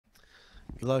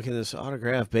Good luck in this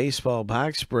autograph baseball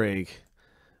box break.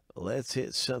 Let's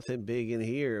hit something big in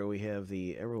here. We have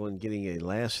everyone getting a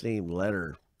last name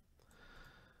letter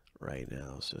right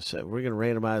now. So we're going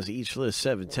to randomize each list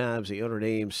 7 times, the owner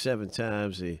name 7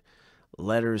 times, the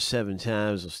letters 7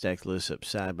 times. We'll stack the lists up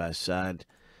side by side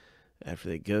after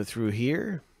they go through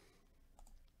here.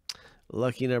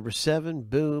 Lucky number 7,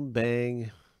 boom,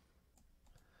 bang.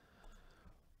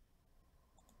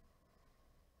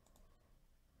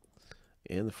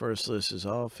 And the first list is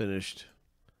all finished.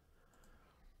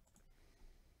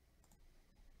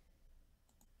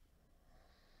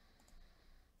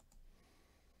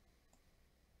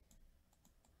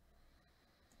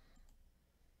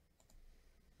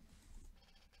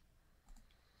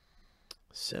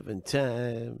 Seven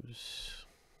times.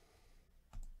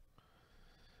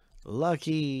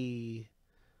 Lucky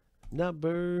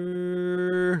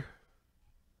number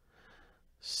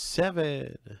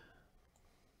 7.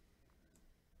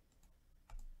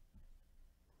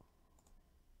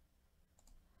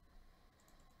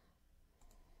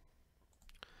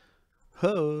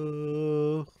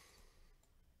 Ho!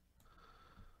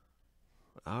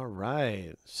 All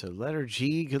right. So letter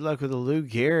G. Good luck with the Lou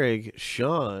Gehrig,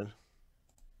 Sean.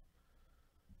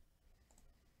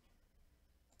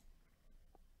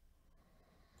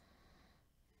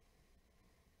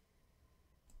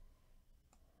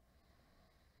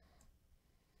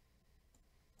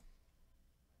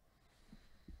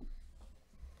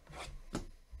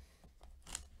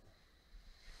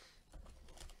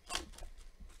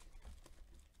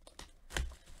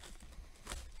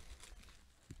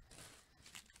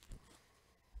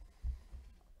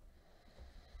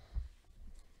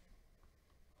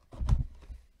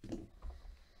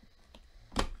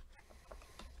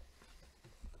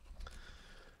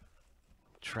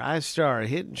 TriStar,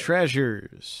 Hidden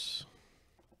Treasures.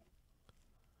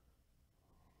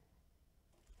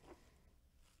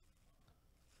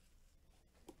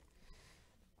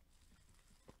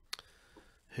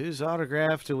 Whose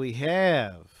autograph do we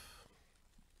have?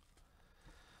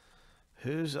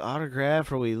 Whose autograph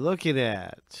are we looking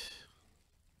at?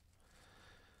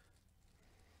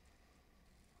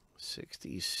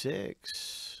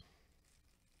 66.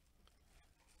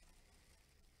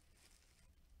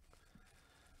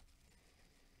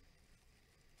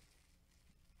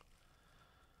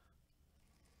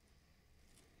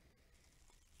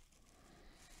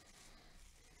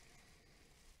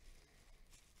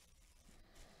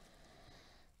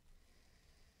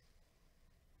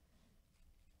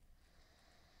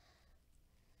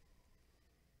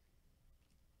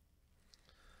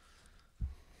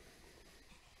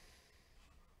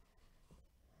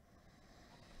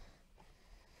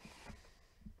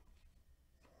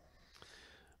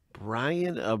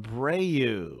 Brian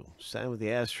Abreu signed with the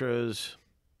Astros.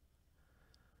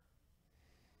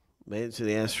 Made it to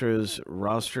the Astros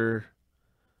roster.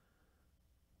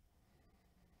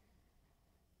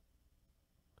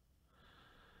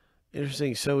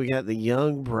 Interesting. So we got the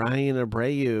young Brian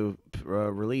Abreu,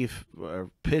 relief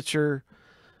pitcher,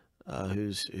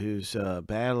 who's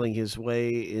battling his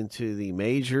way into the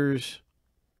majors.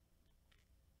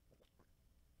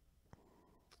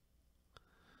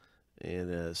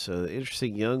 And so the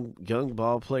interesting young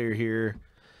ball player here.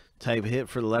 Type hit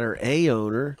for the letter A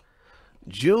owner,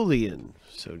 Julian.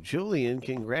 So Julian,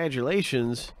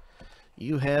 congratulations.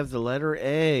 You have the letter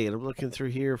A. And I'm looking through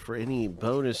here for any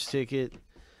bonus ticket.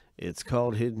 It's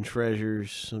called Hidden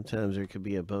Treasures. Sometimes there could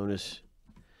be a bonus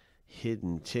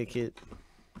hidden ticket.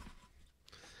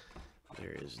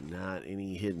 There is not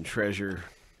any hidden treasure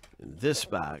in this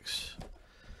box.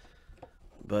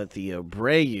 But the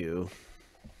Abreu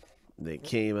that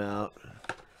came out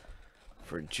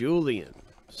for Julian.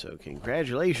 So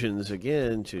congratulations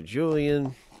again to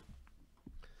Julian.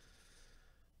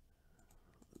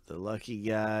 The lucky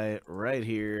guy right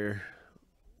here.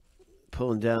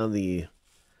 Pulling down the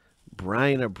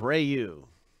Brian Abreu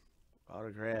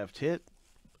autographed hit.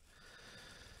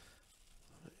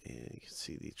 And you can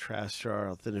see the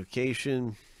TRISTAR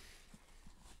authentication.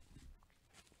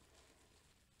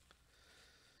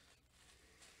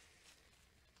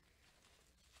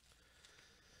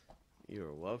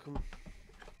 You're welcome.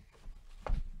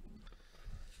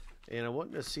 And I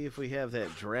wanted to see if we have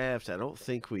that draft. I don't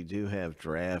think we do have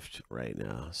draft right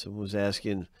now. Someone was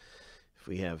asking if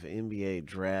we have NBA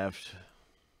draft.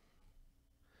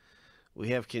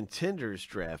 We have contenders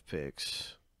draft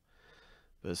picks.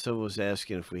 But someone was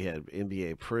asking if we had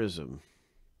NBA Prism.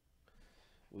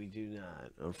 We do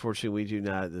not. Unfortunately, we do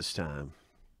not at this time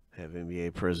have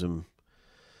NBA Prism.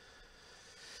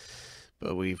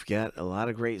 But we've got a lot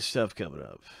of great stuff coming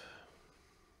up.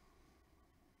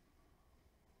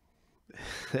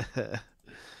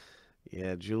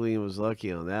 Yeah, Julian was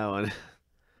lucky on that one.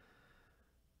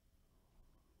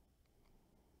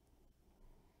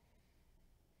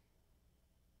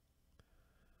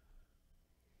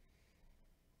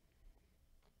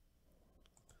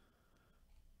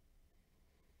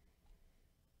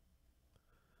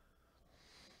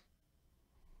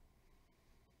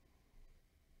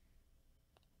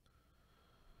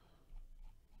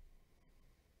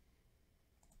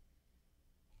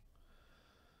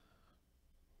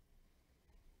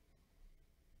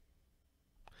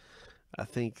 I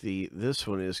think this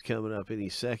one is coming up any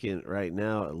second right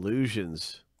now.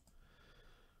 Illusions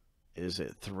is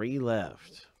at 3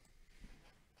 left.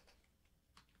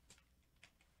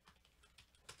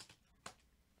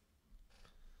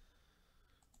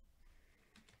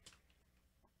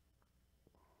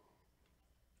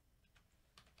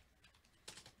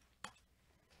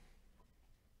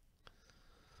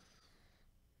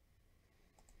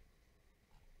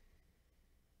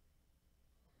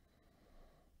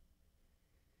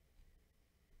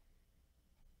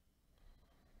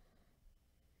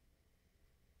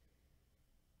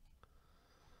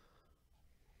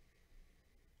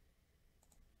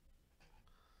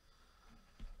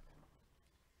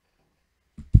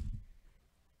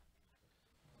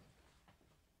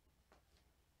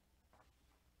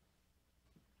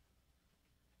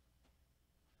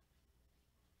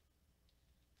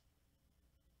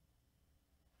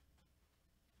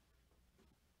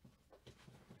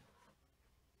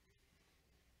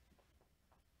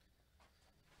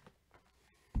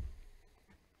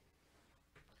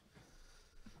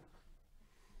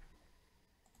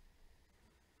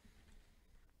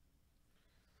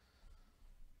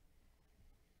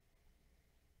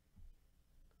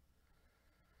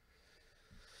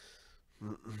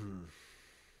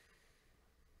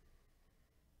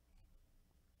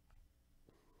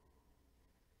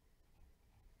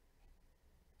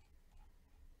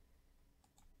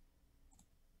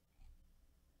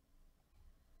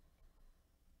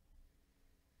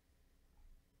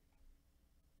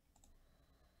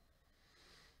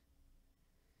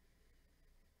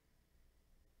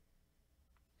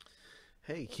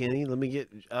 Hey, Kenny,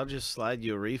 I'll just slide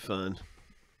you a refund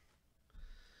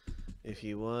if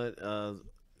you want.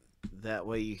 That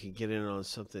way you can get in on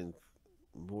something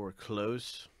more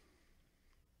close.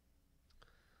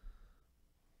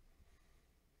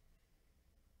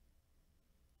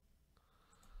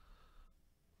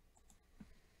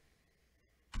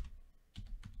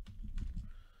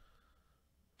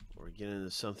 We're getting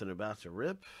into something about to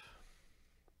rip.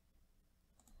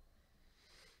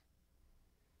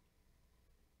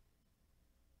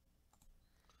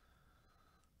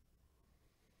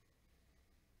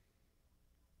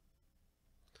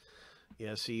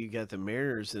 Yeah, so you got the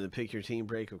Mariners in the Pick Your Team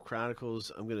break of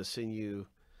Chronicles. I'm going to send you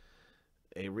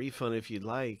a refund if you'd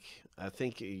like. I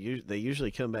think they usually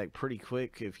come back pretty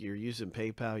quick. If you're using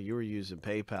PayPal, you were using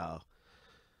PayPal.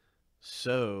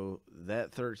 So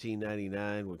that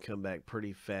 $13.99 would come back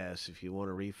pretty fast. If you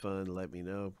want a refund, let me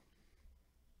know.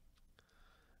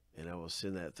 And I will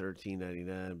send that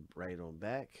 $13.99 right on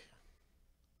back.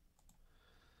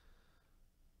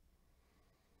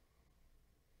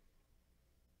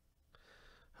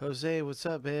 Jose, what's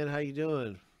up, man? How you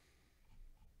doing?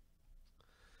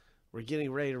 We're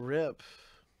getting ready to rip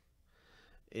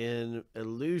in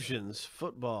Illusions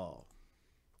football.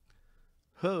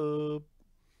 Hope.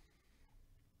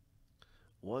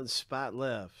 One spot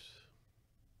left.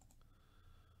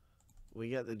 We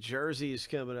got the jerseys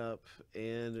coming up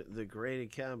and the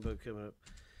graded combo coming up.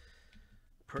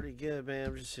 Pretty good, man.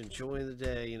 I'm just enjoying the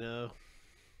day, you know.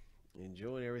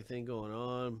 Enjoying everything going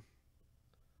on.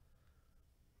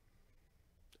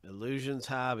 Illusions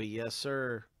hobby, yes,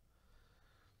 sir.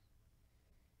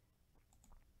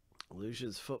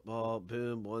 Illusions football,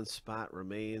 boom, one spot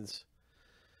remains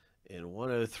in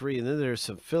 103. And then there's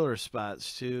some filler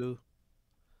spots, too.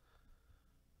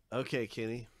 Okay,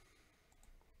 Kenny.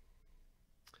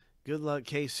 Good luck,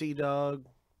 KC Dog.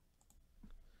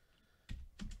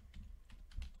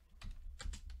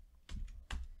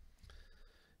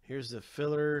 Here's the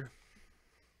filler.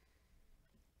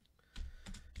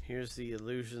 Here's the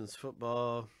Illusions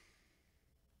football.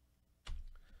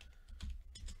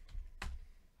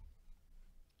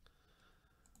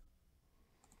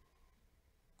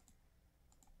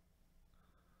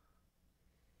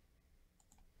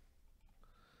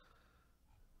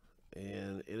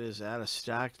 And it is out of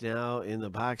stock now in the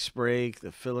box break.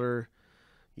 The filler,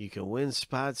 you can win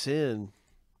spots in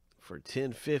for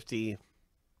 $10.50.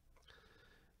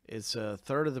 It's a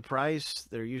third of the price.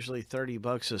 They're usually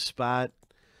 $30 a spot.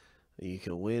 You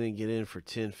can win and get in for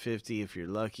 $10.50 if you're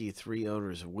lucky. 3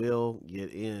 owners will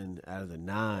get in out of the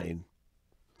 9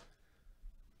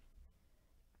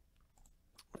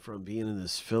 from being in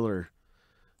this filler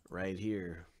right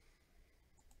here.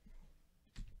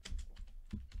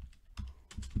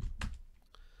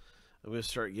 I'm going to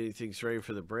start getting things ready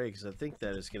for the break because I think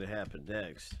that is going to happen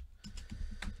next.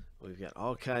 We've got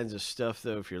all kinds of stuff,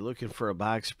 though. If you're looking for a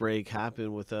box break, hop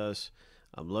in with us.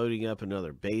 I'm loading up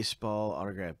another baseball.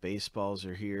 Autographed baseballs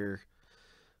are here.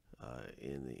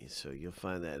 So you'll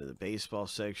find that in the baseball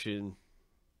section.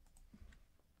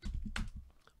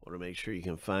 Want to make sure you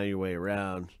can find your way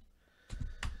around.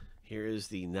 Here is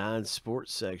the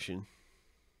non-sports section,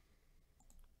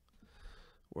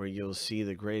 where you'll see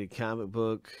the graded comic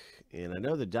book. And I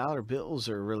know the dollar bills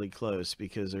are really close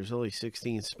because there's only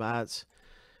 16 spots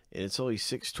and it's only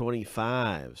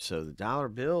 $6.25. So the dollar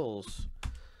bills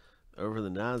over the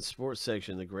non-sports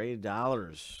section, the graded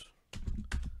dollars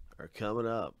are coming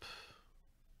up.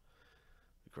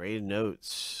 The graded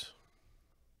notes.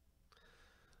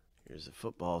 Here's the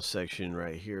football section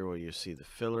right here where you see the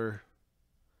filler.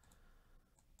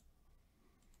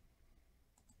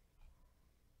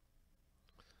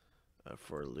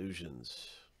 For illusions.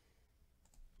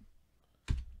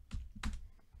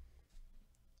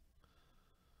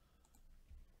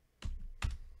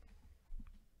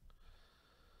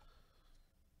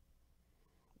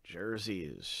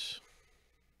 Jerseys.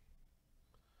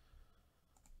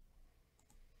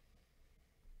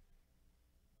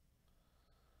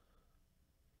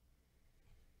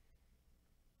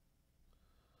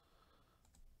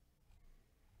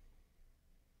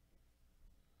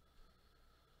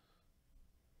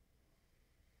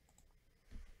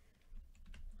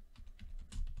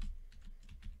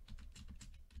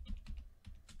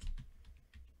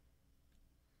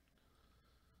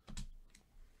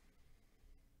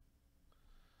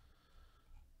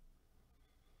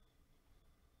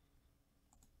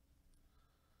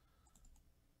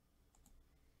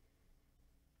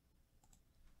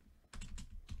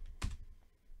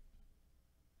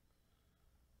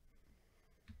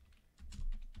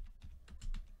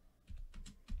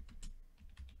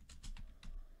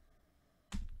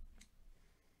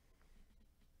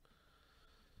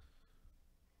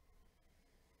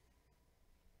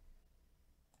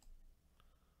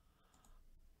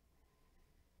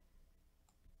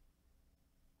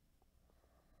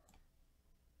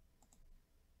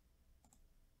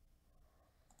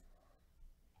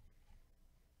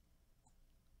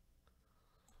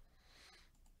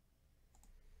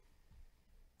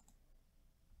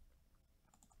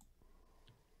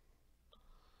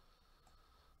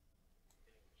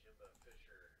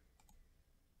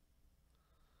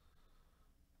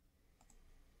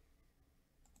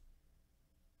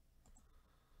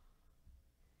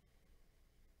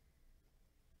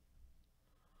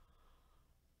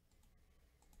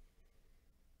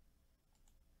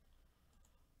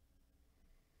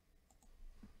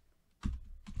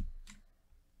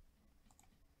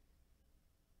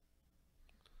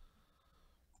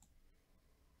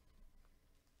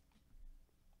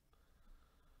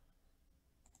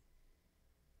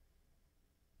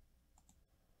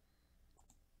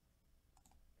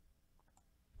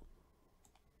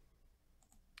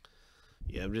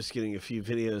 Yeah, I'm just getting a few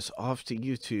videos off to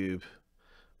YouTube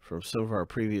from some of our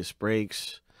previous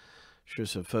breaks. Sure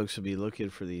some folks will be looking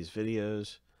for these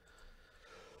videos.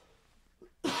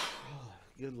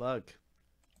 Good luck.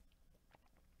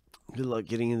 Good luck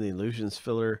getting in the illusions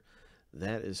filler.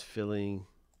 That is filling.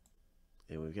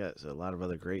 And we've got a lot of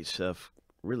other great stuff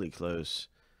really close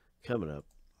coming up.